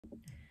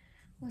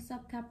What's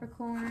up,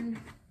 Capricorn?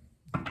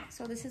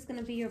 So this is going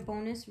to be your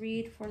bonus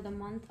read for the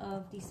month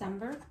of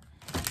December.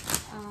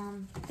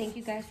 Thank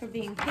you guys for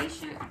being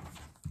patient.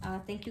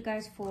 Thank you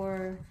guys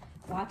for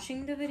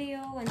watching the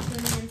video and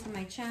tuning into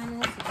my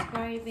channel,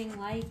 subscribing,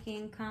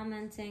 liking,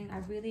 commenting. I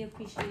really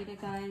appreciate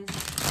it, guys.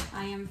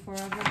 I am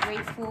forever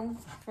grateful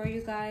for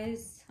you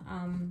guys.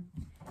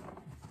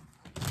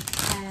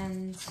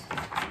 And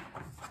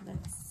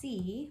let's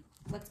see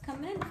what's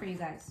coming in for you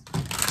guys.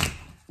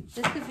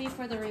 This could be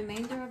for the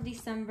remainder of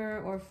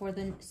December or for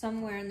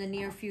somewhere in the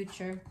near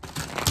future.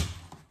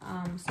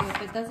 So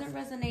if it doesn't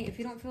resonate, if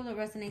you don't feel it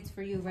resonates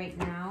for you right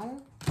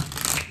now,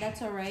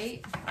 that's all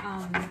right.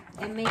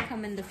 It may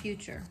come in the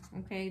future,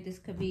 okay? This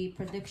could be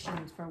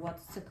predictions for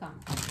what's to come.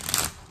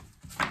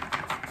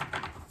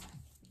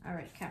 All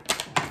right,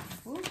 Capricorn.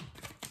 Ooh.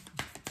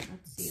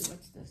 Let's see,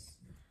 what's this?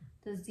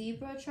 The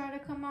zebra tried to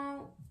come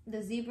out.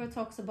 The zebra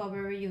talks about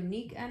very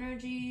unique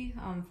energy,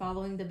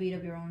 following the beat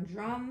of your own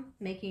drum,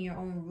 making your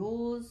own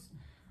rules.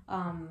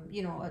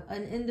 You know,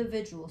 an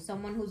individual,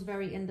 someone who's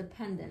very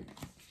independent.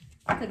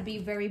 Could be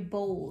very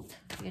bold,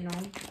 you know.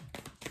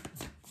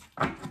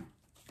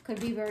 Could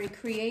be very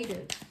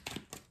creative.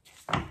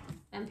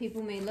 And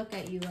people may look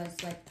at you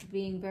as like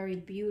being very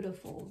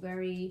beautiful,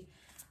 very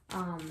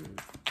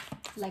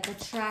like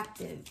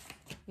attractive,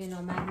 you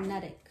know,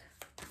 magnetic.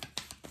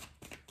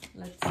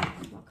 Let's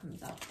see what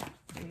comes out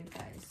for you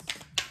guys,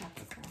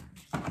 Capricorn.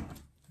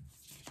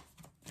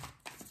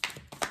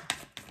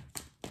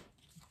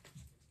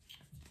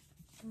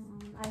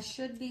 I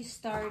should be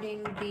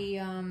starting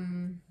the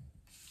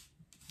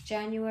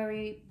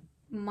January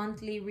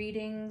monthly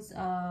readings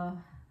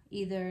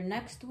either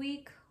next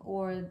week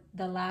or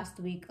the last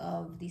week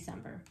of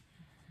December.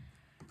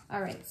 All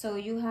right, so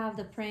you have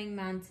the praying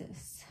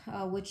mantis,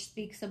 which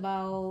speaks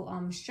about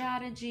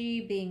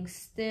strategy, being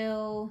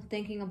still,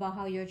 thinking about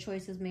how your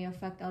choices may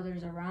affect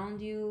others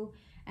around you,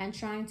 and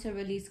trying to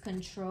release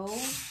control,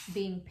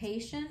 being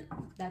patient.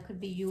 That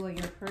could be you or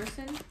your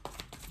person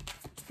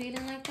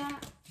feeling like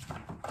that.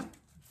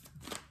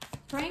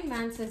 Praying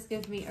mantis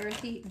gives me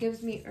earthy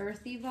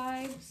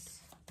vibes,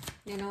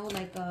 you know,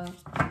 like a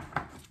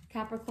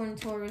Capricorn,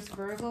 Taurus,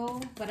 Virgo,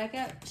 but I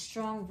get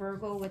strong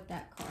Virgo with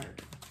that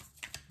card.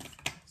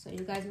 So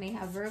you guys may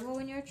have Virgo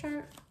in your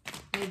chart,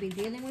 maybe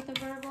dealing with a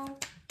Virgo. All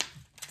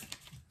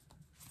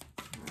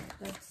right,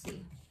 let's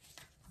see.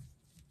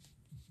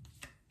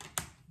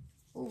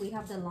 Oh, we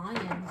have the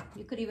lion.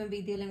 You could even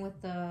be dealing with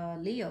the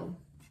Leo.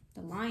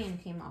 The lion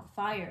came out,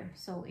 fire.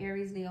 So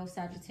Aries, Leo,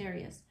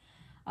 Sagittarius.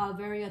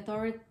 Very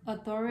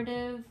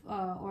authoritative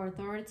or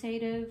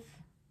authoritative,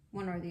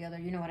 one or the other,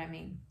 you know what I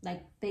mean?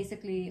 Like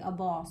basically a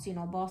boss, you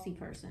know, bossy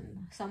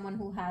person. Someone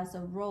who has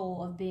a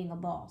role of being a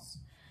boss.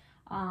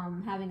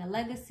 Having a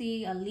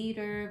legacy, a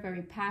leader,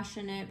 very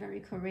passionate, very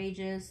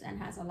courageous, and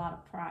has a lot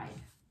of pride.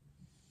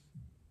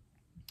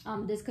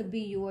 This could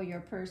be you or your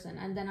person.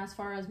 And then as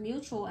far as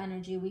mutual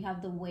energy, we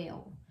have the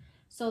whale.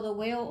 So the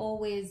whale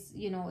always,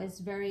 you know, is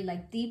very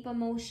like deep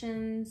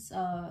emotions,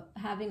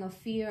 having a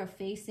fear of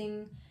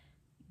facing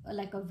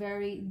like a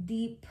very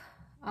deep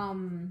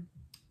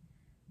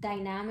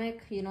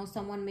dynamic. You know,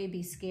 someone may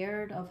be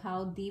scared of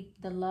how deep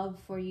the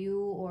love for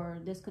you, or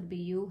this could be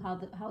you,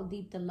 how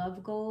deep the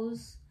love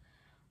goes.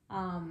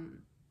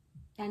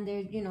 And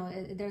there, you know,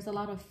 there's a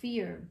lot of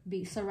fear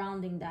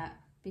surrounding that,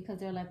 because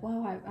they're like,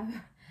 wow,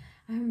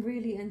 I'm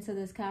really into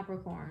this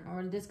Capricorn,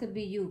 or this could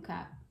be you,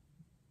 Cap,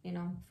 you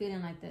know,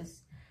 feeling like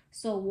this.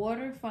 So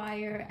water,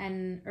 fire,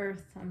 and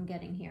earth I'm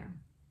getting here.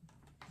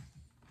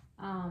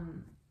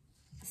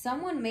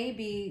 Someone may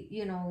be,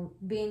 you know,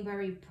 being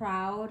very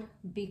proud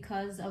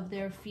because of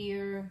their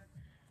fear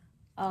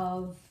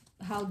of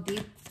how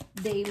deep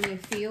they may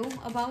feel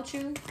about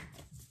you,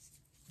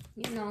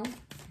 you know.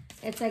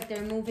 It's like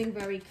they're moving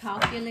very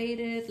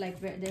calculated, like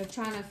they're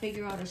trying to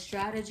figure out a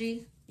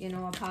strategy, you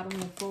know, of how to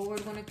move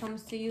forward when it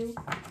comes to you.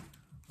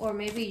 Or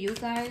maybe you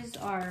guys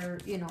are,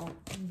 you know,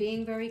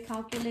 being very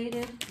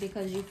calculated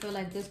because you feel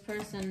like this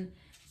person,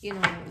 you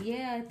know,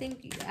 yeah,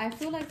 I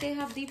feel like they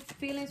have deep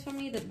feelings for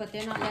me, but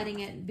they're not letting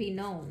it be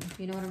known.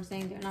 You know what I'm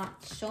saying? They're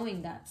not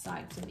showing that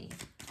side to me.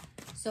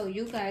 So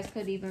you guys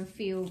could even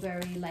feel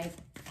very like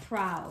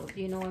proud,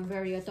 you know, and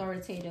very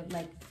authoritative,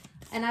 like,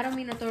 and I don't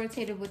mean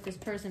authoritative with this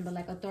person, but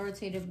like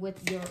authoritative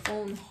with your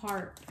own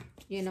heart,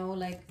 you know,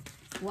 like,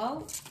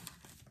 well,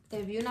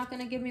 if you're not going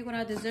to give me what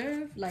I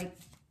deserve, like,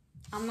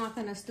 I'm not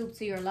going to stoop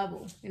to your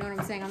level. You know what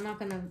I'm saying? I'm not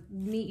going to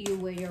meet you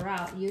where you're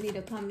at. You need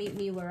to come meet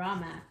me where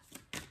I'm at.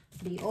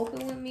 Be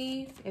open with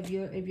me. If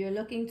you're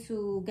looking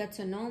to get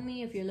to know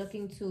me, if you're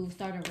looking to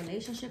start a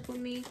relationship with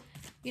me,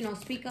 you know,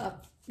 speak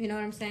up. You know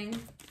what I'm saying?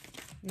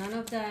 None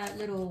of that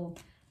little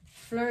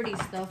flirty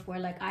stuff where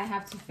like I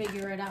have to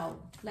figure it out.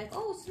 Like,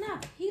 oh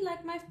snap, he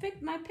liked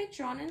my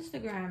picture on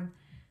Instagram.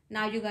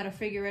 Now you gotta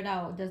figure it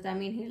out. Does that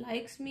mean he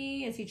likes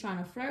me? Is he trying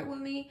to flirt with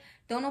me?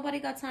 Don't nobody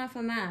got time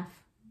for math.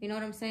 You know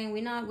what I'm saying?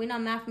 We're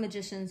not math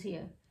magicians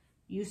here.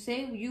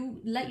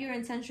 You let your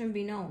intention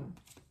be known.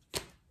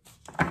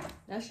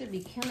 That should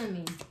be killing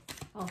me.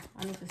 Oh,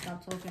 I need to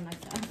stop talking like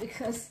that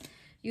because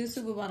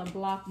YouTube about to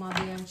block my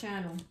damn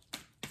channel.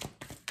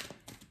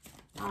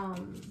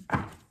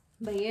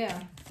 But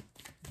yeah,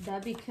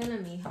 that'd be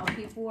killing me. How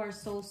people are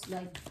so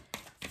like,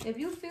 if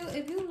you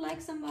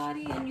like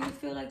somebody and you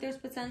feel like there's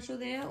potential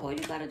there, all you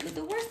gotta do,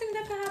 the worst thing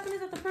that could happen is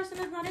that the person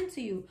is not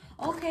into you.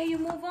 Okay, you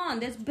move on.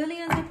 There's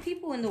billions of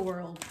people in the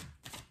world.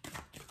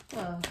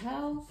 The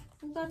hell?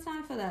 Who got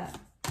time for that?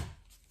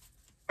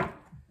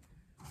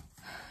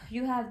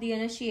 You have the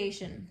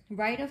initiation,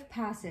 rite of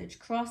passage,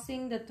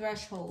 crossing the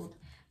threshold.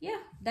 Yeah,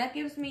 that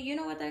gives me, you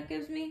know what that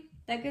gives me?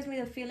 That gives me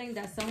the feeling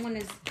that someone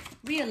is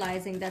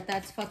realizing that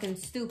that's fucking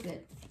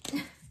stupid.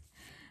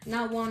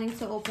 Not wanting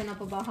to open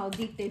up about how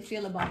deep they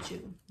feel about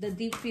you. The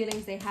deep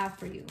feelings they have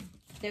for you.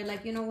 They're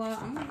like, you know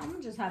what? I'm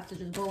gonna just have to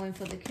just go in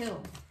for the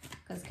kill.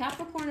 Because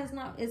Capricorn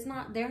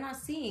they're not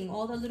seeing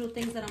all the little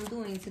things that I'm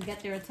doing to get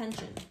their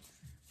attention.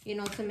 You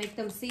know, to make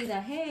them see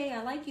that, hey,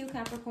 I like you,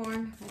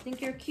 Capricorn. I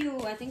think you're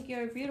cute. I think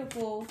you're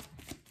beautiful.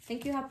 I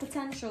think you have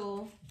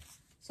potential.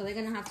 So they're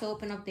going to have to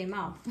open up their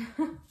mouth.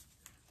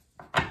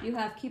 You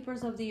have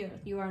keepers of the earth.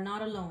 You are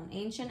not alone.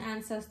 Ancient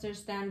ancestors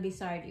stand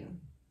beside you.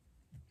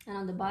 And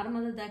on the bottom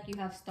of the deck, you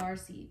have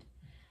starseed.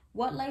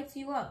 What lights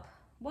you up?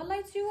 What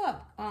lights you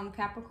up,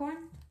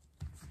 Capricorn?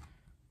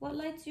 What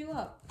lights you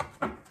up?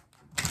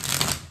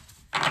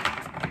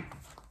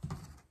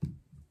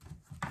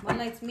 What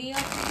lights me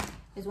up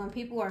is when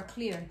people are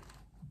clear.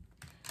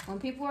 When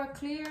people are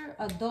clear,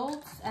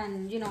 adults,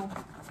 and, you know,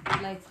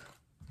 like,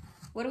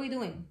 what are we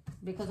doing?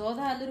 Because all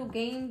that little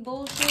game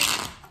bullshit,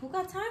 who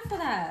got time for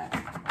that?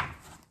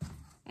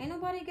 Ain't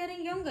nobody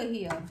getting younger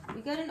here.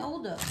 We getting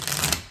older.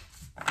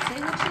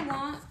 Say what you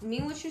want,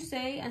 mean what you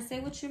say, and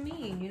say what you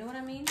mean. You know what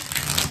I mean?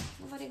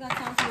 Nobody got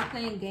time for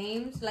playing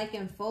games,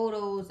 liking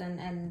photos,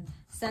 and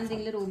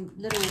sending little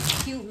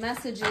cute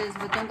messages,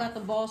 but don't got the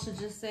balls to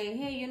just say,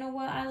 hey, you know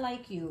what? I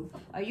like you.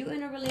 Are you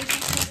in a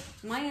relationship?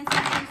 My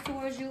intentions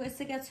towards you is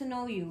to get to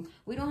know you.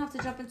 We don't have to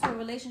jump into a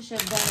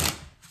relationship, but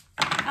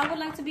I would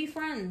like to be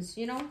friends,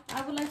 you know?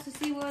 I would like to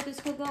see where this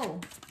could go.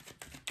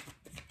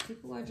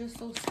 People are just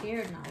so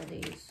scared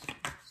nowadays.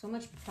 So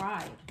much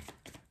pride.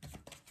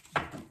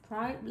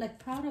 Pride? Like,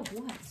 proud of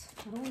what?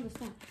 I don't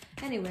understand.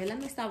 Anyway, let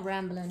me stop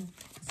rambling.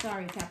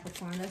 Sorry,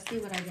 Capricorn. Let's see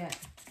what I get.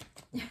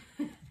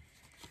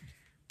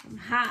 I'm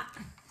hot.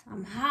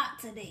 I'm hot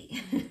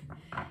today.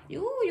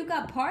 You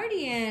got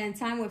partying,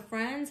 time with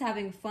friends,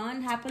 having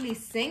fun, happily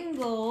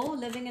single,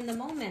 living in the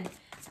moment.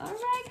 All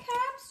right,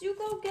 Caps, you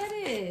go get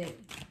it.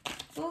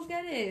 Go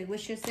get it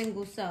with your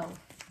single self.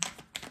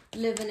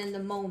 Living in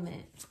the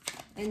moment.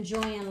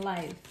 Enjoying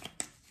life.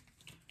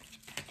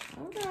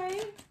 All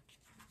right.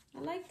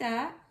 I like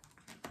that.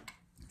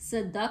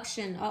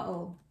 Seduction.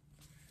 Uh-oh.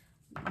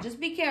 Just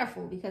be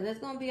careful, because there's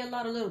going to be a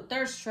lot of little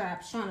thirst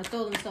traps trying to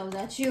throw themselves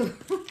at you.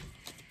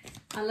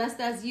 Unless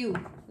that's you.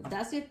 If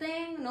that's your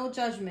thing, no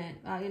judgment.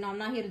 You know, I'm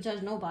not here to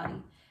judge nobody.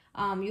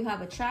 You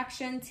have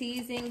attraction,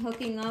 teasing,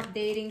 hooking up,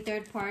 dating,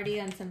 third party,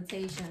 and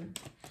temptation.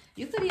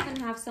 You could even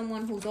have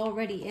someone who's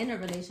already in a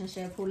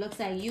relationship who looks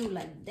at you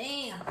like,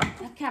 damn,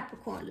 that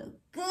Capricorn look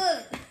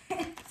good.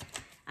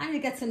 I need to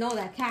get to know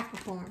that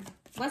Capricorn.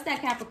 What's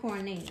that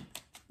Capricorn name?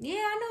 Yeah,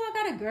 I know I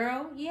got a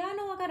girl. Yeah, I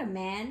know I got a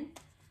man.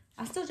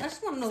 I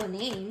just want to know the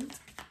name.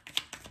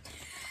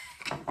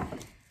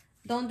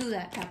 Don't do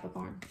that,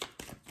 Capricorn.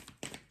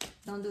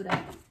 Don't do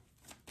that.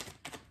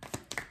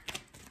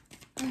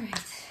 All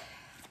right.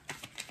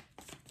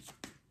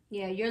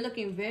 Yeah, you're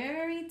looking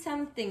very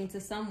tempting to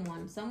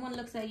someone. Someone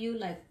looks at you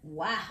like,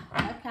 wow,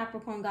 that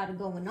Capricorn got it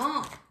going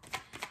on.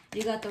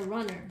 You got the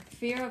runner.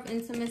 Fear of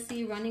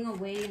intimacy, running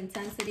away,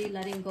 intensity,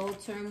 letting go,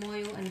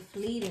 turmoil, and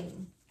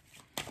fleeting.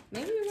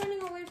 Maybe you're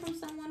running away from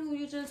someone who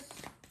you just,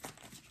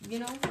 you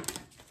know,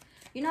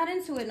 you're not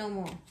into it no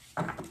more.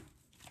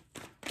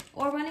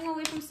 Or running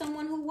away from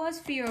someone who was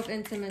fear of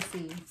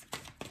intimacy,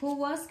 who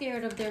was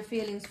scared of their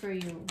feelings for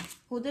you,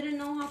 who didn't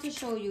know how to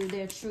show you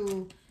their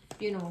true,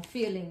 you know,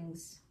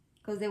 feelings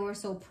because they were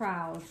so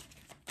proud.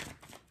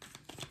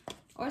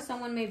 Or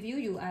someone may view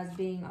you as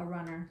being a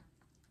runner.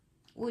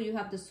 Oh, you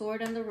have the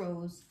sword and the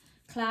rose.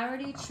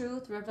 Clarity,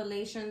 truth,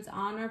 revelations,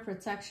 honor,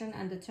 protection,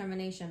 and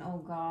determination. Oh,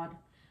 God.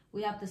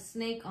 We have the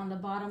snake on the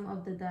bottom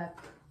of the deck.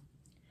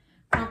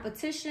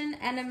 Competition,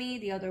 enemy,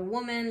 the other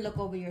woman, look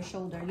over your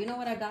shoulder. You know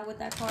what I got with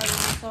that card when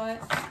I saw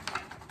it?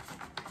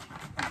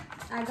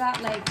 I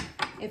got, like,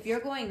 if you're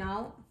going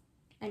out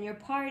and you're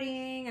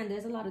partying and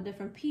there's a lot of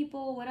different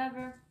people,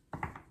 whatever,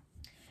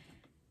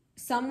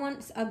 someone,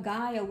 a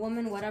guy, a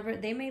woman, whatever,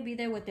 they may be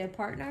there with their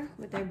partner,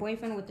 with their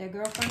boyfriend, with their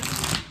girlfriend,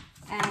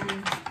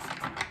 and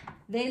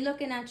they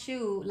looking at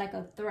you like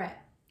a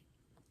threat.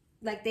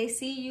 Like, they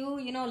see you,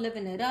 you know,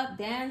 living it up,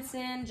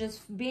 dancing,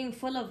 just being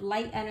full of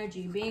light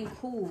energy, being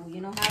cool,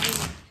 you know,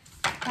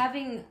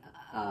 having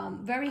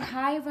very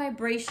high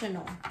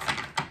vibrational.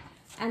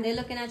 And they're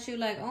looking at you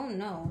like, oh,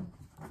 no.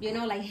 You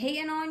know, like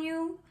hating on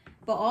you,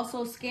 but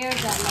also scared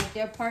that, like,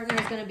 their partner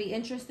is going to be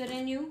interested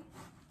in you.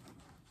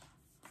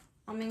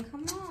 I mean,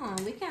 come on.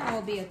 We can't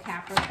all be a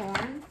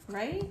Capricorn,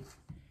 right?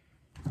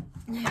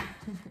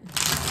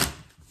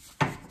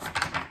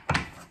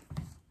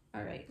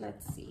 All right. right,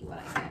 let's see what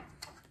I get.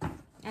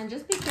 And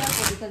just be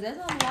careful, because there's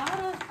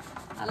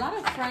a lot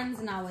of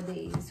friends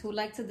nowadays who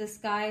like to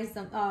disguise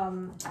them.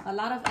 A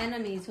lot of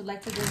enemies who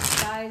like to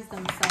disguise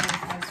themselves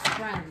as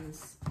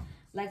friends,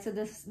 like to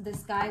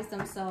disguise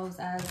themselves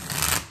as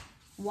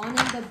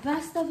wanting the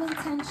best of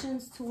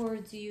intentions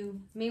towards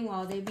you.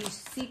 Meanwhile, they be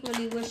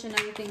secretly wishing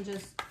everything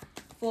just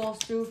falls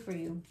through for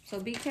you. So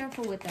be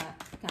careful with that,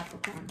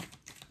 Capricorn.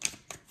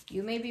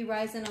 You may be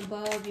rising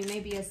above, you may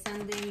be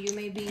ascending, you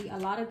may be, a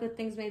lot of good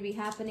things may be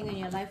happening in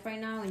your life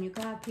right now, and you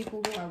could have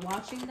people who are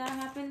watching that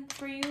happen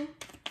for you,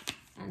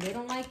 and they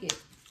don't like it.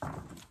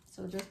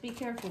 So just be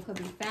careful. Could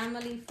be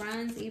family,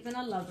 friends, even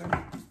a lover.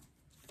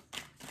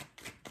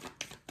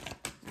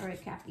 All right,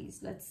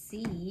 Cappies, let's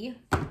see.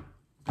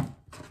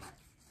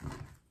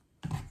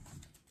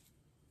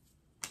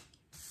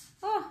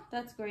 Oh,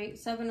 that's great.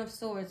 7 of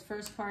Swords,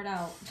 first card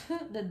out.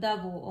 The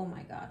Devil. Oh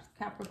my God.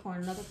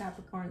 Capricorn, another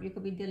Capricorn. You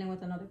could be dealing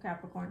with another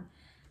Capricorn.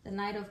 The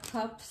Knight of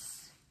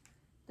Cups.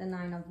 The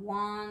 9 of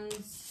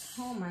Wands.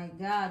 Oh my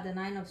God. The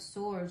 9 of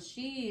Swords.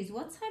 Jeez,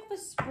 what type of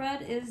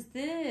spread is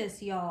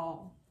this,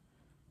 y'all?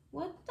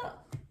 What the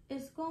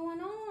is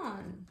going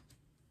on?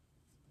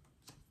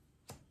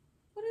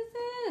 What is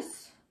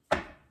this?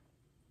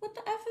 What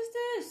the F is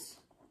this?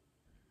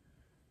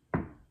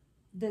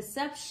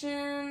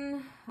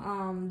 Deception.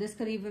 This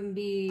could even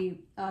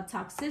be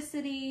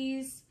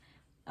toxicities,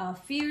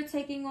 fear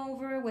taking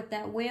over with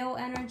that whale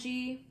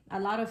energy. A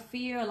lot of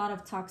fear, a lot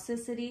of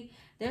toxicity.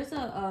 There's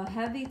a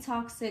heavy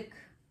toxic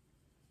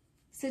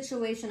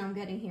situation I'm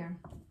getting here.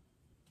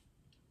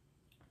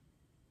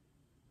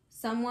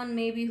 Someone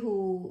maybe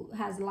who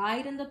has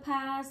lied in the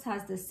past,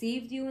 has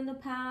deceived you in the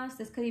past.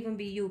 This could even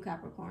be you,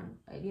 Capricorn.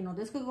 You know,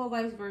 this could go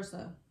vice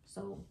versa.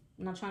 So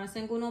I'm not trying to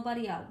single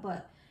nobody out,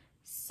 but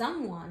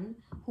someone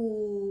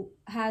who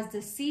has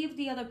deceived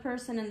the other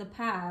person in the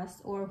past,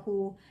 or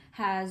who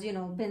has, you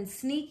know, been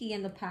sneaky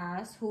in the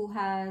past, who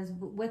has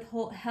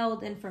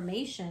withheld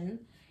information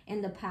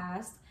in the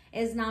past,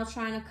 is now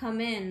trying to come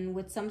in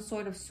with some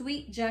sort of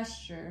sweet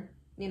gesture,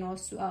 you know,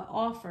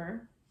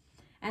 offer.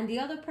 And the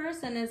other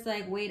person is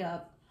like, wait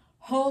up,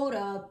 hold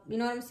up. You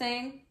know what I'm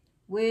saying?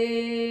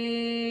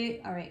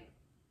 Wait. All right.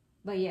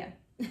 But yeah,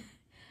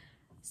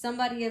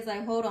 somebody is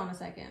like, hold on a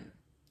second.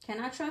 Can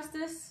I trust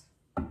this?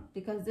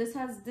 Because this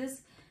has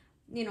this,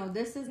 you know,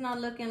 this is not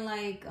looking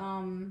like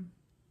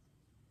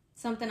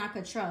something I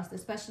could trust,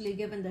 especially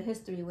given the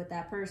history with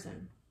that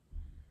person.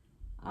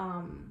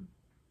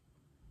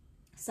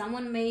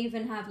 Someone may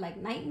even have like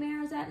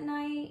nightmares at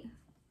night.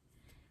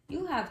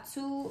 You have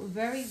two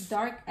very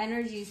dark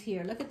energies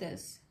here. Look at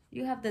this.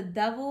 You have the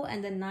Devil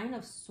and the 9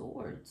 of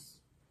Swords.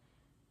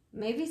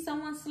 Maybe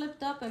someone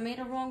slipped up and made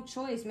a wrong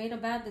choice, made a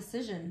bad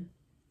decision,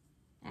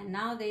 and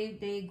now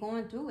they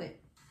going through it.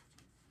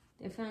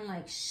 They're feeling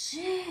like,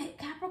 shit,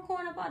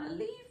 Capricorn about to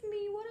leave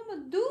me. What am I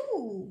gonna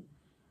do?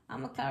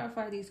 I'm gonna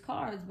clarify these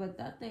cards, but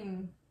that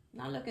thing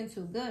not looking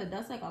too good.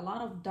 That's like a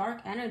lot of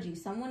dark energy.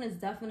 Someone is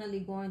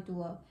definitely going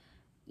through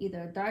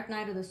either a dark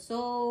night of the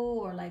soul,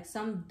 or like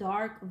some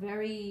dark,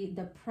 very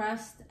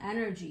depressed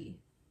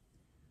energy.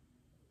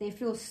 They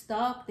feel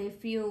stuck. They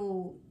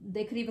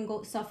could even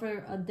go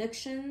suffer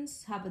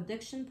addictions, have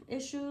addiction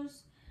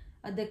issues.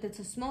 Addicted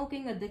to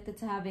smoking, addicted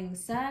to having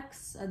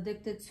sex,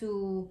 addicted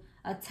to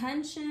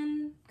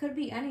attention. Could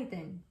be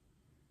anything.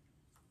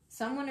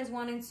 Someone is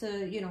wanting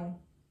to, you know,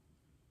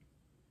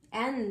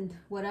 end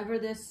whatever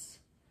this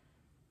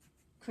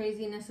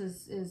craziness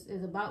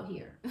is about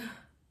here.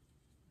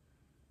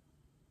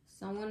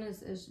 Someone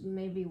is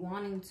maybe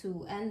wanting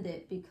to end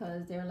it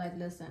because they're like,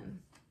 listen,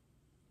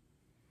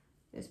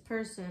 this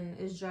person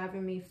is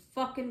driving me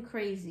fucking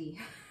crazy.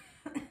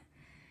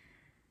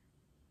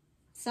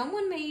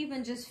 Someone may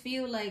even just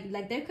feel like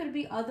there could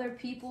be other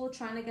people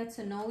trying to get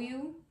to know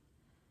you,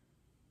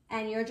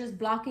 and you're just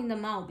blocking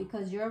them out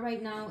because you're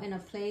right now in a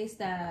place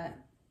that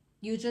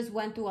you just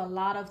went through a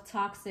lot of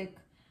toxic,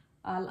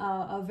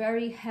 a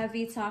very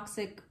heavy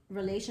toxic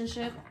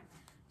relationship.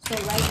 So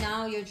right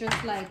now you're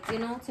just like, you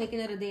know,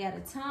 taking it a day at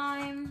a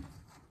time,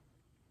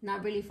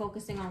 not really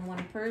focusing on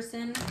one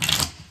person,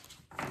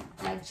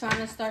 like trying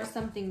to start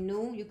something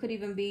new. You could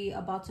even be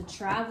about to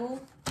travel.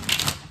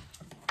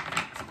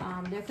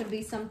 There could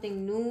be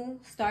something new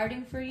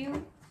starting for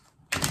you.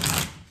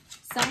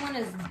 Someone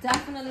is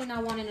definitely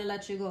not wanting to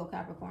let you go,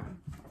 Capricorn.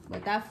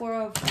 With that 4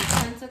 of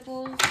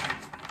Pentacles,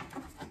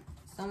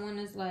 someone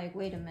is like,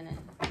 wait a minute.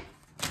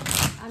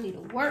 I need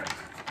to work.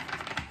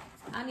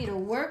 I need to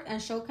work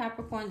and show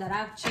Capricorn that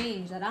I've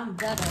changed, that I'm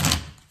better.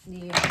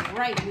 Yeah,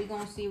 right. We're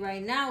going to see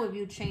right now if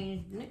you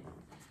change.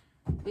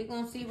 We're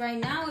going to see right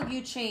now if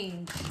you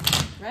change.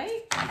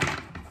 Right?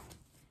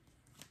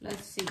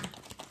 Let's see.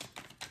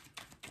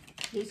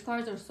 These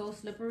cards are so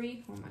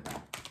slippery. Oh my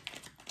God.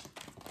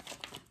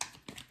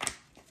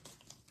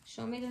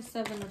 Show me the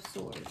 7 of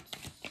Swords.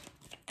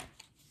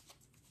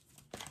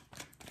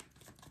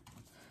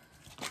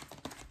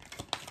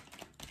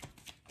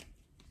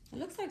 It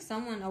looks like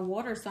someone, a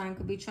water sign,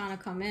 could be trying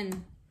to come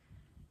in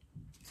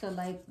to,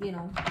 like, you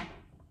know,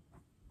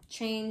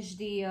 change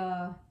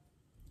the...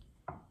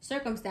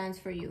 circumstance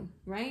for you,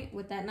 right?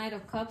 With that Knight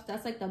of Cups,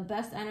 that's like the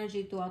best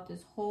energy throughout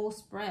this whole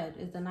spread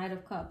is the Knight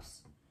of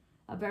Cups.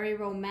 A very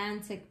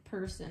romantic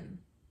person.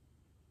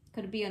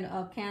 Could be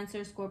a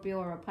Cancer, Scorpio,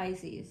 or a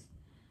Pisces.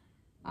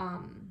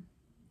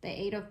 The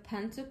Eight of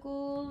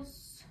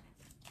Pentacles.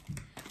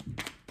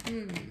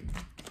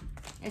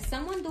 Is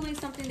someone doing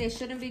something they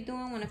shouldn't be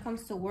doing when it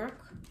comes to work?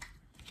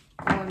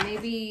 Or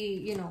maybe,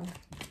 you know,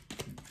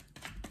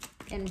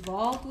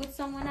 involved with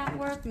someone at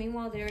work.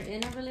 Meanwhile, they're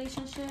in a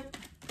relationship.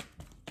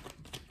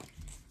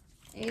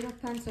 Eight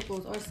of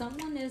Pentacles. Or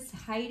someone is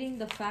hiding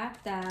the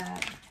fact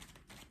that,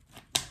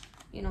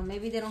 you know,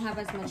 maybe they don't have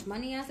as much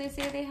money as they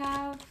say they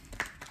have.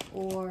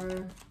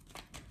 Or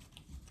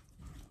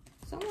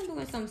someone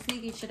doing some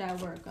sneaky shit at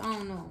work. I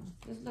don't know.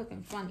 It's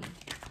looking funny.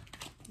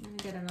 Let me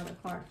get another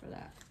card for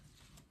that.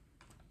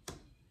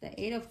 The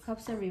Eight of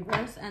Cups in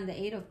reverse and the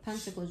Eight of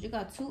Pentacles. You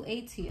got 2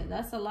 8s here.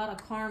 That's a lot of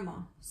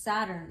karma.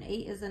 Saturn.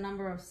 8 is the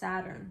number of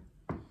Saturn.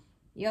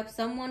 Yep,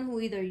 someone who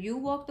either you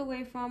walked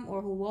away from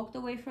or who walked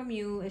away from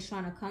you is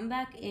trying to come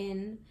back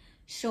in,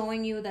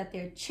 showing you that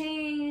they're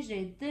changed,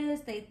 they're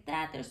this, they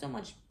that, they're so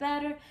much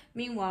better.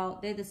 Meanwhile,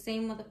 they're the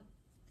same mother...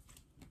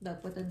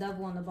 Look, with the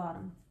devil on the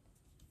bottom.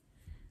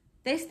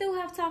 They still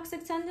have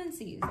toxic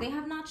tendencies. They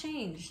have not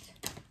changed.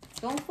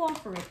 Don't fall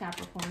for it,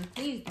 Capricorn.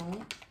 Please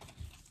don't.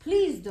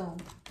 Please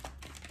don't.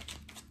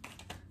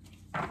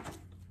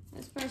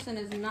 This person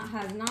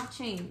has not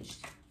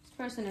changed. This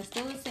person is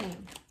still the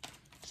same.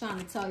 Trying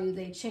to tell you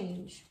they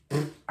change.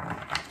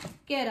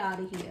 Get out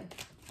of here.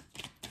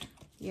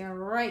 You're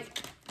right.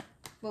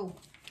 Whoa.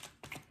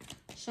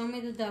 Show me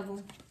the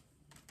devil.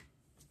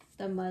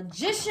 The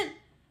Magician.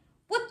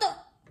 What the?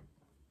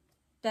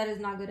 That is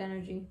not good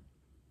energy.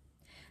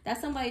 That's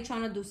somebody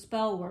trying to do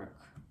spell work.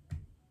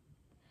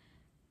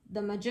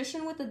 The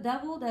Magician with the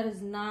devil, that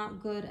is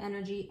not good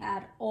energy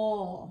at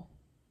all.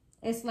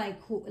 It's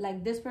like,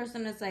 like this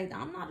person is like,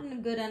 I'm not in a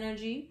good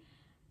energy.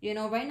 You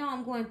know, right now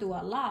I'm going through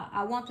a lot.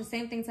 I want the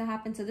same thing to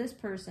happen to this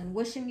person.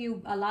 Wishing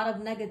you a lot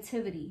of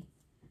negativity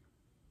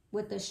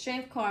with the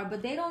Strength card.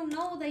 But they don't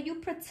know that you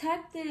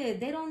protected.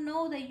 They don't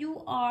know that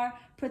you are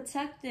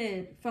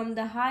protected from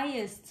the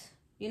highest.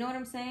 You know what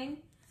I'm saying?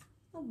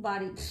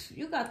 Nobody.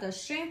 You got the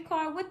Strength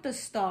card with the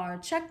Star.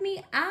 Check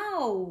me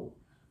out.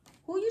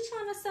 Who you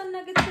trying to send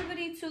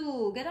negativity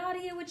to? Get out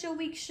of here with your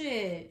weak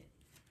shit.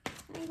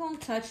 Ain't gonna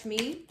touch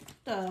me.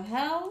 The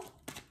hell?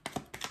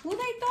 Who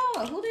they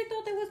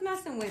thought they was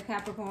messing with,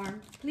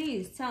 Capricorn?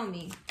 Please tell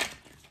me.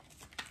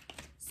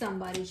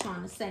 Somebody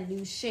trying to send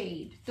you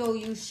shade. Throw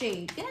you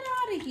shade. Get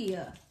out of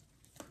here.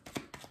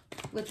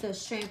 With the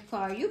Strength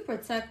card. You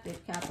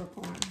protected,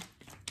 Capricorn.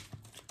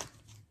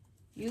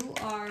 You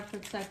are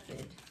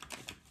protected.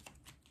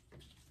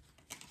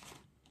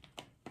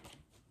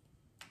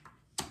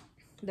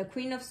 The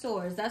Queen of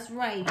Swords. That's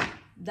right.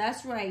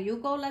 That's right. You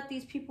go let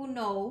these people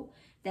know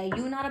that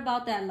you're not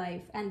about that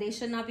life. And they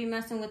should not be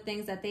messing with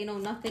things that they know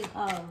nothing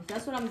of.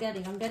 That's what I'm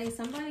getting. I'm getting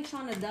somebody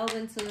trying to delve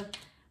into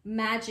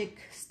magic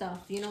stuff.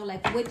 You know,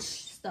 like witch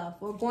stuff.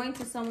 Or going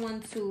to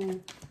someone to,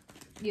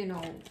 you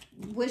know,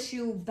 wish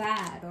you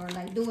bad. Or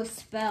like do a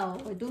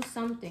spell. Or do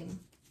something.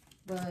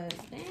 But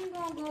they ain't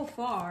gonna go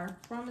far.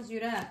 Promise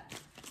you that.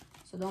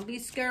 So don't be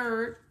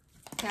scared,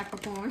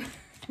 Capricorn.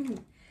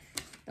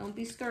 Don't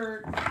be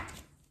scared.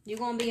 You're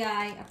gonna be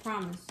alright, I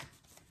promise.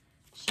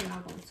 She's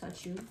not gonna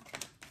touch you.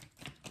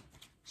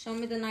 Show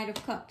me the Knight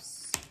of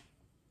Cups.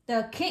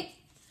 The King.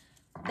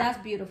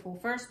 That's beautiful.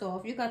 First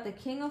off, you got the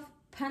King of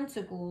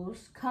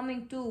Pentacles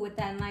coming through with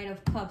that Knight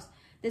of Cups.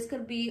 This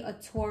could be a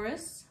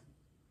Taurus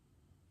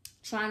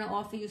trying to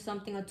offer you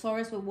something. A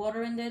Taurus with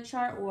water in their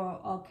chart, or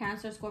a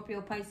Cancer,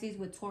 Scorpio, Pisces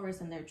with Taurus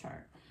in their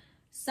chart.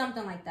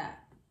 Something like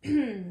that.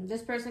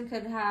 This person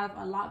could have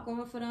a lot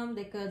going for them.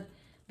 They could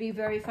be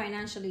very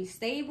financially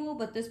stable,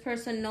 but this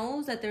person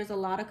knows that there's a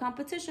lot of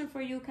competition for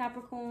you,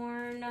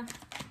 Capricorn.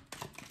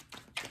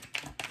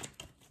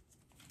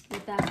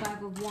 With that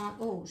Five of Wands.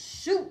 Oh,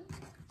 shoot.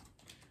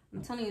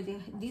 I'm telling you,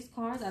 these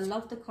cards, I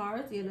love the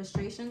cards, the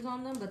illustrations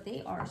on them, but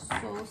they are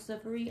so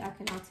slippery. I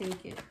cannot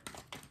take it.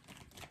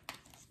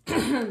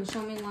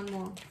 Show me one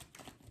more.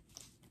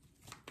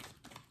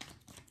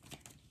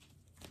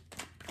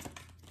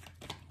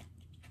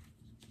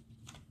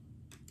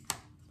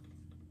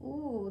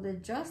 Ooh, the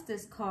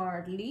Justice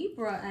card.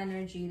 Libra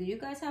energy. Do you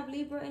guys have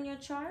Libra in your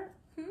chart?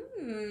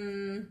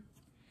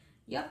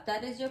 Yep,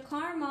 that is your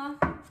karma.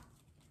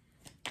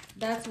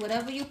 That's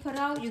whatever you put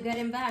out, you're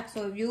getting back.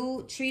 So if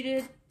you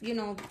treated, you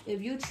know,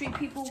 if you treat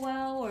people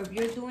well, or if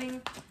you're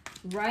doing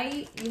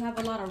right, you have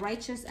a lot of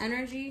righteous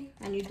energy,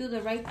 and you do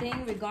the right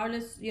thing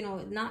regardless, you know,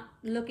 not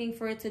looking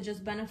for it to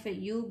just benefit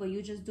you, but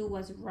you just do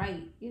what's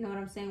right. You know what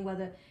I'm saying?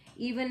 Whether,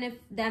 even if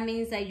that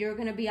means that you're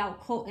going to be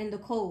out in the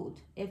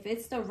cold, if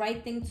it's the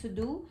right thing to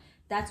do,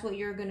 that's what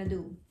you're going to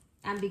do.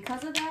 And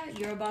because of that,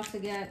 you're about to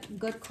get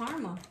good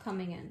karma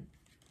coming in.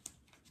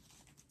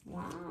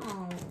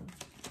 Wow.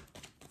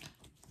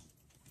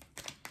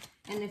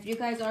 And if you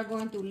guys are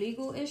going through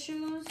legal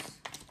issues,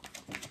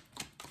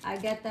 I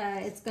get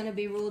that it's going to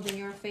be ruled in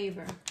your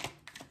favor,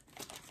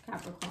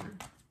 Capricorn.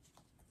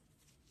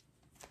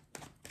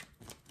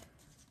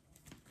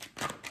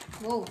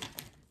 Whoa.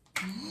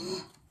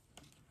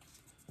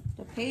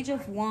 The Page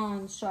of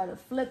Wands try to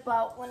flip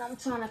out when I'm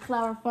trying to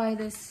clarify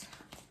this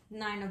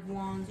Nine of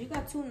Wands. You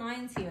got 2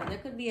 9s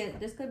here.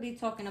 This could be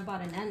talking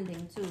about an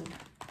ending too.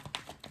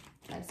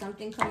 Like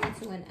something coming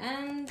to an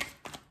end.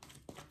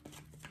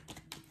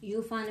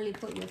 You finally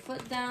put your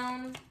foot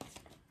down.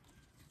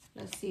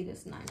 Let's see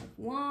this Nine of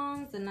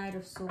Wands, the Knight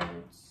of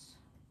Swords.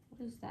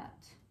 What is that?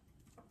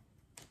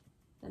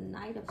 The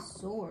Knight of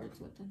Swords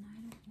with the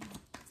Knight of Wands.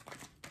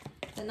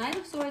 The Knight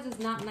of Swords is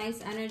not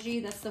nice energy.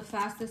 That's the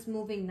fastest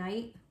moving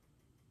knight.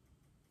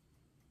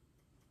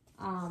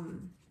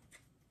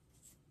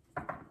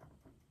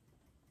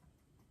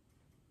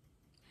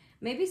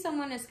 Maybe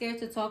someone is scared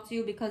to talk to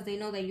you because they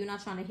know that you're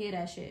not trying to hear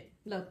that shit.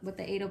 Look, with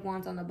the 8 of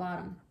Wands on the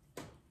bottom.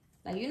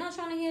 Like, you're not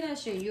trying to hear that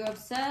shit. You're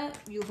upset.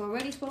 You've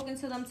already spoken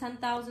to them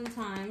 10,000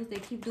 times. They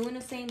keep doing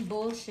the same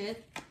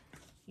bullshit.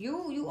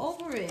 You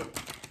over it.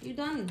 You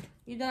done.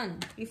 You done.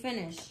 You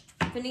finished.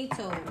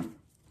 Finito.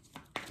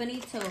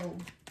 Finito.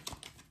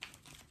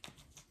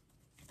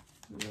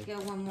 Let me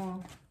get one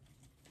more.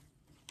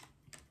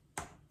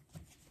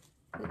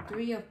 The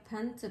 3 of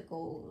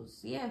Pentacles.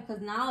 Yeah,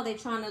 because now they're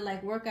trying to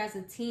like work as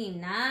a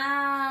team.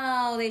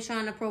 Now they're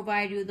trying to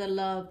provide you the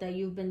love that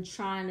you've been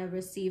trying to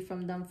receive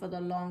from them for the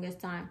longest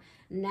time.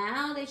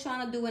 Now they're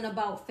trying to do an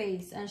about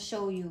face and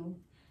show you.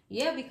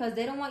 Yeah, because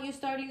they don't want you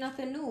starting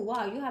nothing new.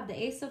 Wow, you have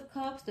the Ace of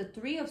Cups, the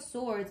 3 of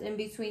Swords in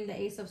between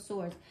the Ace of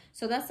Swords.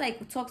 So that's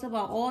like, talks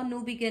about all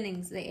new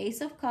beginnings. The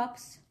Ace of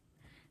Cups,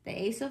 the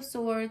Ace of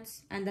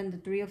Swords, and then the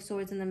 3 of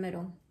Swords in the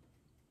middle.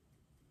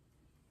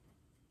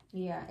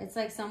 Yeah, it's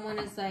like someone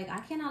is like, I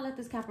cannot let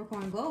this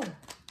Capricorn go.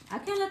 I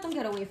can't let them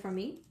get away from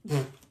me.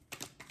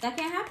 That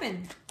can't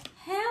happen.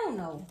 Hell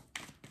no.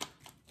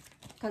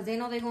 Because they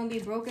know they're going to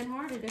be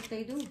brokenhearted if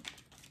they do.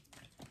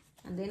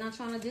 And they're not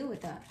trying to deal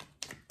with that.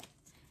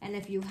 And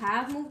if you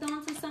have moved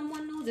on to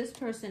someone new, this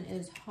person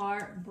is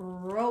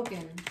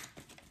heartbroken.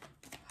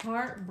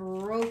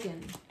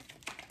 Heartbroken.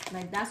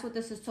 Like, that's what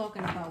this is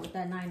talking about with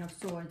that 9 of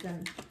Swords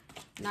and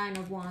 9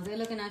 of Wands. They're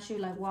looking at you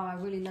like, wow, I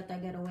really let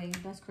that get away.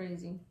 That's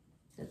crazy.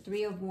 The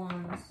 3 of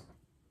Wands.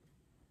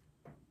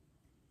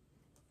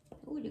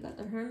 Oh, you got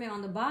the Hermit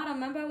on the bottom.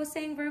 Remember I was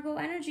saying Virgo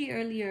energy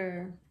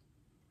earlier.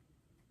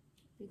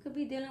 You could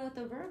be dealing with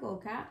a Virgo,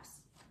 Caps.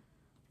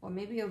 Or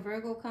maybe a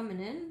Virgo coming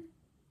in.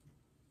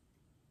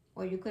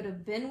 Or you could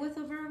have been with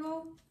a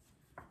Virgo.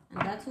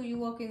 And that's who you're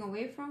walking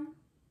away from.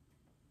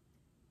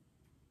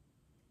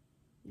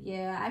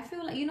 Yeah, I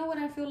feel like, you know what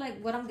I feel like,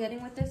 what I'm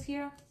getting with this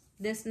here?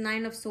 This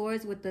 9 of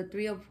Swords with the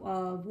 3 of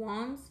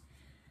Wands.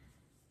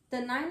 The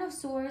 9 of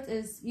Swords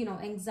is, you know,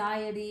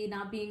 anxiety,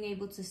 not being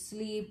able to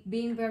sleep,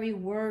 being very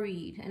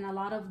worried, and a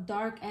lot of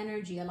dark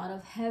energy, a lot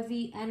of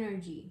heavy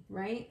energy,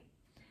 right?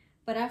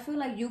 But I feel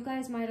like you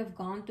guys might have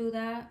gone through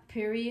that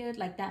period,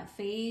 like that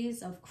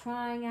phase of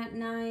crying at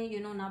night,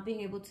 you know, not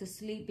being able to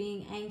sleep,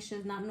 being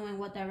anxious, not knowing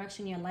what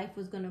direction your life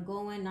was going to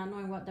go in, not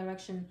knowing what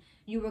direction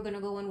you were going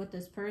to go in with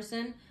this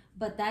person.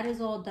 But that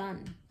is all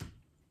done.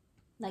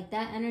 Like,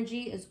 that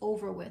energy is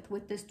over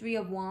with this 3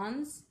 of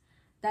Wands.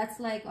 That's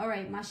like, all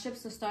right, my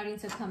ships are starting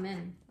to come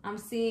in. I'm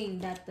seeing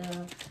that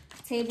the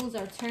tables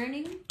are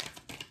turning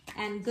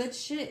and good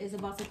shit is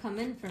about to come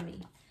in for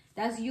me.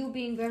 That's you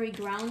being very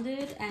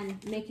grounded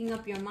and making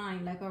up your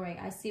mind. Like, all right,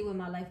 I see where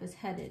my life is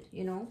headed,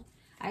 you know?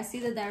 I see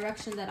the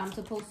direction that I'm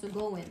supposed to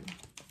go in.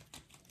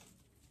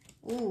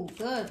 Ooh,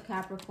 good,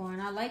 Capricorn.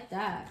 I like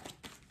that.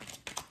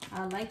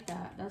 I like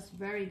that. That's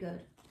very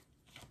good.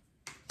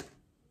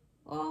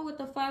 Oh, with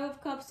the 5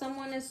 of Cups,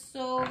 someone is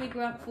so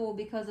regretful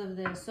because of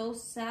this. So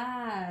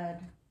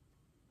sad.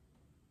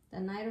 The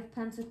Knight of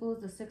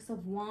Pentacles, the 6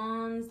 of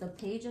Wands, the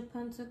Page of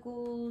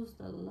Pentacles,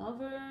 the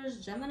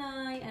Lovers,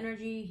 Gemini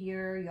energy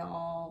here,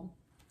 y'all.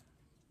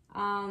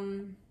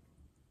 And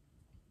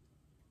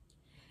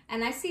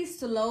I see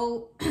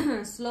slow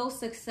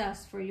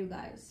success for you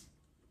guys.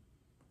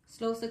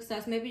 Slow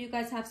success. Maybe you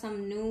guys have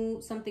something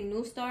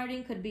new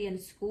starting. Could be in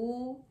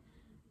school.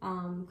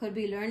 Could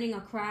be learning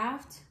a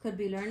craft, could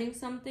be learning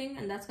something,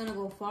 and that's going to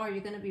go far.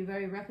 You're going to be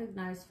very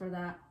recognized for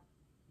that.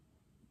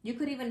 You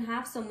could even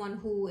have someone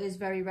who is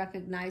very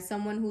recognized,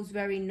 someone who's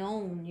very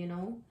known, you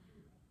know,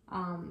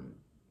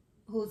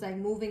 who's like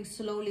moving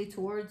slowly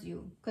towards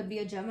you. Could be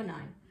a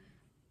Gemini.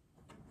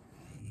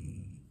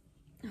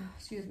 Oh,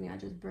 excuse me, I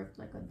just burped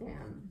like a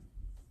damn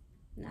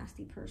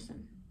nasty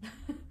person.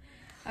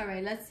 All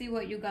right, let's see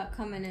what you got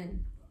coming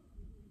in.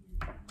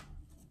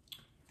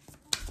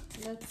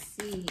 Let's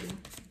see.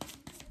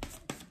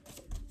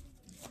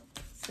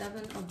 7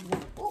 of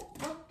Wands. Oh,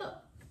 what the?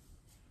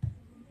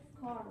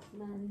 Cards,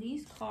 man.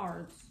 These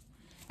cards.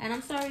 And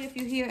I'm sorry if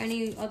you hear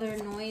any other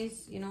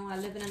noise. You know, I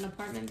live in an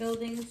apartment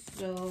building,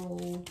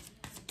 so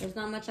there's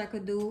not much I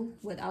could do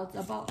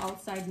about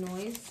outside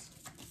noise.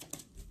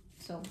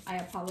 So I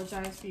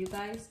apologize for you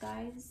guys.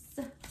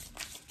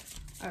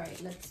 All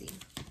right, let's see.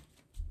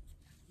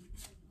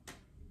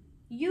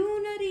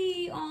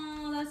 Unity.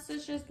 Oh, that's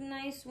such a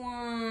nice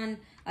one.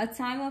 A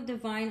time of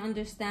divine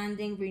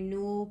understanding,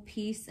 renewal,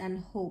 peace, and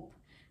hope.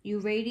 You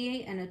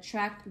radiate and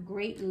attract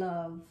great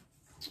love.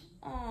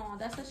 Oh,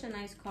 that's such a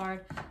nice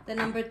card. The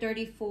number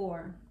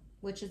 34,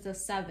 which is a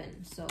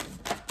 7. So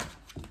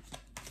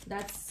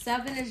that's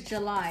 7 is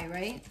July,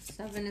 right?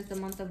 7 is the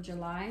month of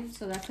July.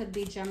 So that could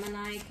be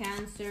Gemini,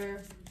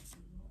 Cancer.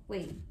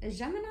 Wait, is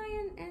Gemini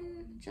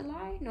in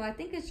July? No, I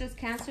think it's just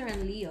Cancer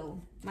and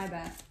Leo. My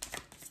bad.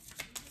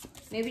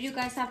 Maybe you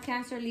guys have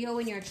Cancer, Leo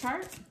in your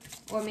chart.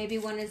 Or maybe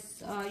one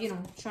is, you know,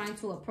 trying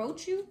to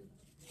approach you.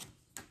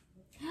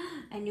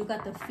 And you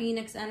got the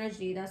Phoenix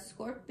energy. That's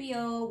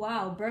Scorpio.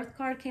 Wow, birth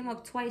card came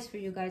up twice for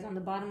you guys on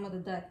the bottom of the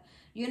deck.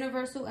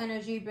 Universal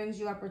energy brings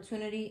you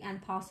opportunity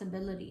and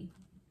possibility.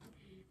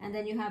 And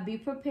then you have be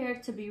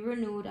prepared to be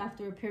renewed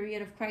after a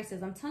period of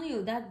crisis. I'm telling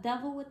you, that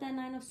devil with that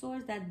 9 of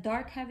swords, that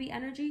dark, heavy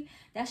energy,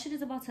 that shit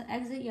is about to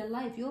exit your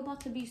life. You're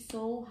about to be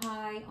so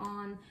high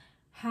on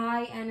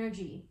high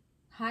energy,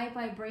 high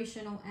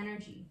vibrational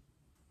energy.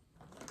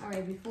 All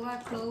right, before I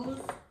close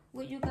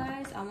with you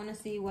guys, I want to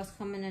see what's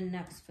coming in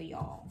next for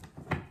y'all.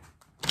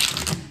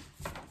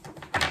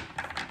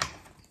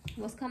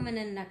 What's coming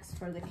in next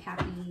for the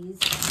Cappies?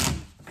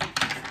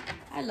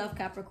 I love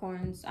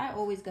Capricorns. I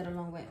always get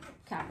along with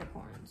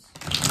Capricorns.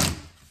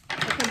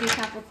 It could be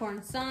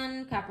Capricorn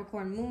Sun,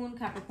 Capricorn Moon,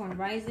 Capricorn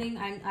Rising.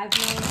 I've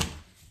known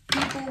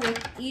people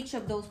with each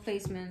of those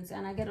placements,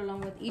 and I get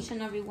along with each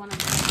and every one of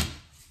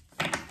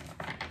them.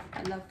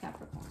 I love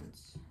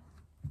Capricorns.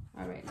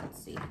 All right,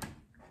 let's see.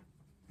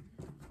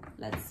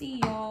 Let's see,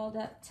 y'all.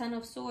 That 10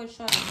 of Swords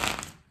trying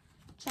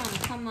to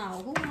come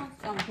out. Who wants...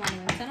 Oh, I'm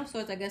playing. 10 of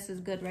Swords, I guess, is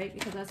good, right?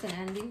 Because that's an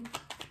ending.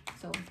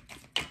 So...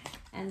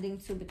 ending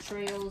to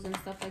betrayals and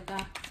stuff like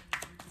that.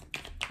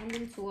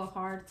 Ending to a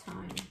hard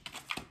time.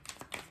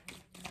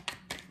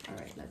 All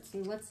right, let's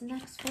see what's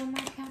next for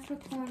my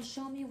Capricorn.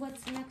 Show me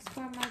what's next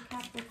for my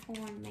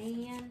Capricorn,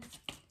 man.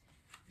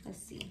 Let's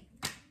see.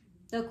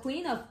 The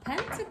Queen of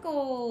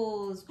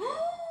Pentacles.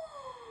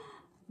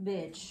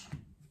 Bitch.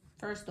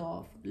 First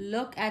off,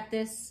 look at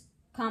this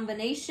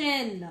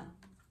combination.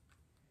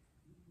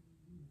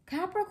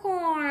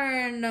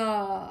 Capricorn.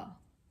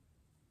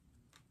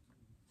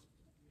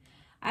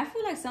 I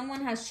feel like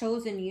someone has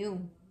chosen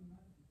you.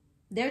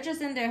 They're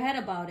just in their head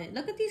about it.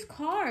 Look at these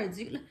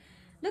cards.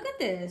 Look at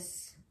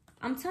this.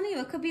 I'm telling you,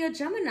 it could be a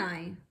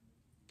Gemini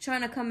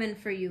trying to come in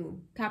for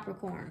you,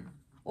 Capricorn.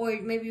 Or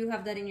maybe you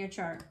have that in your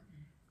chart.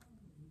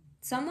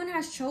 Someone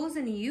has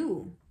chosen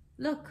you.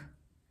 Look.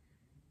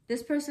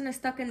 This person is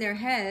stuck in their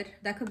head.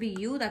 That could be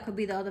you. That could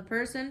be the other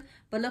person.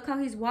 But look how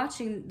he's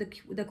watching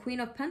the Queen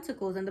of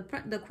Pentacles. And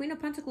the Queen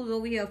of Pentacles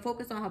over here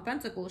focused on her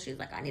pentacles. She's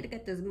like, I need to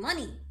get this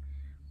money.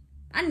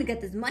 I need to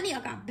get this money. I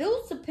got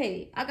bills to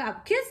pay. I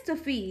got kids to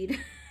feed.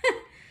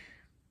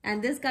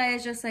 And this guy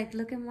is just like,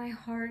 look at my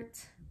heart.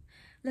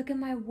 Look at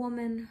my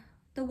woman.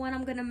 The one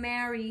I'm going to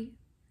marry.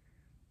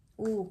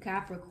 Ooh,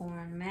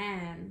 Capricorn,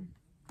 man.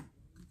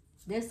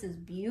 This is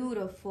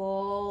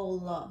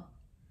beautiful.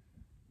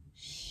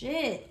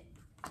 Shit.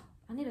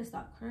 I need to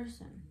stop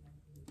cursing.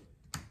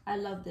 I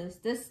love this.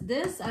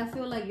 This, I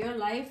feel like your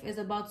life is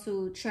about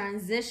to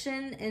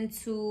transition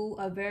into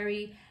a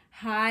very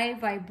high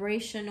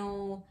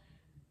vibrational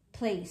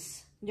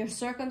place. Your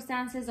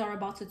circumstances are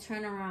about to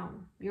turn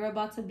around. You're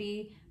about to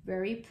be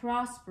very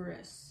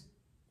prosperous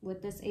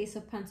with this Ace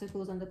of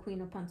Pentacles and the Queen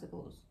of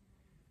Pentacles.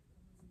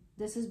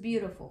 This is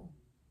beautiful.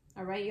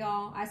 All right,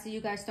 y'all. I see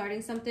you guys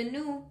starting something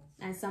new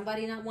and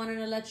somebody not wanting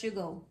to let you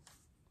go.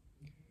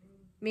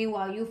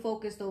 Meanwhile, you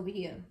focused over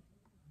here.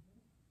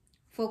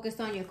 Focused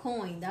on your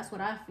coin. That's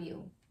what I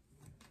feel.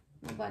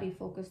 Nobody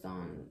focused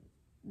on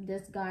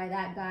this guy,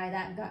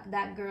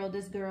 that girl,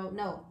 this girl.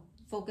 No.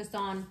 Focused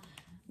on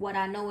what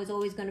I know is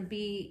always going to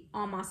be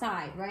on my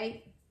side,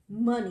 right?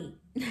 Money.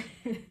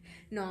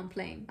 No, I'm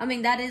playing. I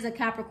mean, that is a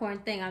Capricorn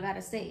thing, I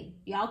gotta say.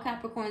 Y'all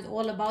Capricorns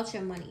all about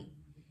your money.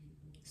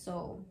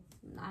 So,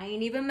 I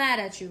ain't even mad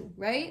at you,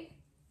 right?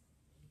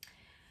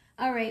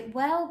 All right,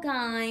 well,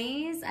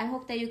 guys, I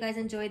hope that you guys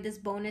enjoyed this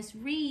bonus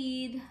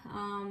read.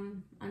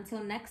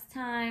 Until next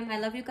time, I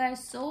love you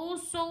guys so,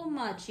 so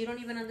much. You don't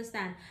even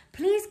understand.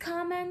 Please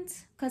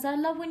comment, because I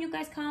love when you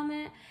guys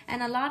comment.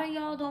 And a lot of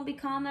y'all don't be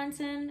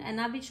commenting, and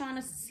I be trying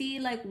to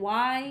see, like,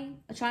 why,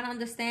 trying to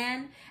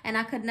understand. And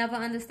I could never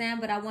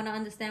understand, but I want to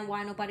understand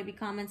why nobody be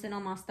commenting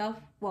on my stuff.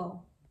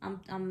 Well,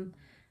 I'm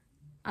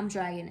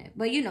dragging it.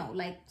 But, you know,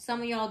 like,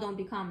 some of y'all don't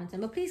be commenting.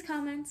 But please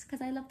comment,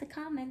 because I love the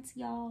comments,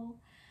 y'all.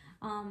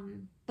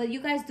 But you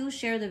guys do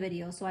share the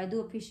video, so I do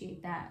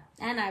appreciate that.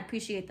 And I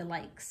appreciate the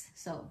likes,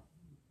 so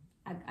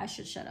I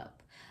should shut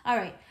up. All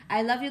right,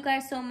 I love you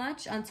guys so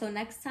much. Until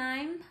next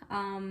time,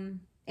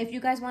 if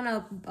you guys want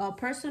a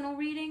personal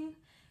reading,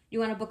 you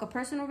want to book a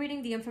personal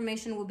reading, the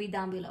information will be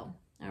down below.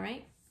 All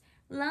right,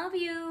 love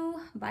you.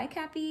 Bye,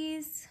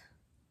 Cappies.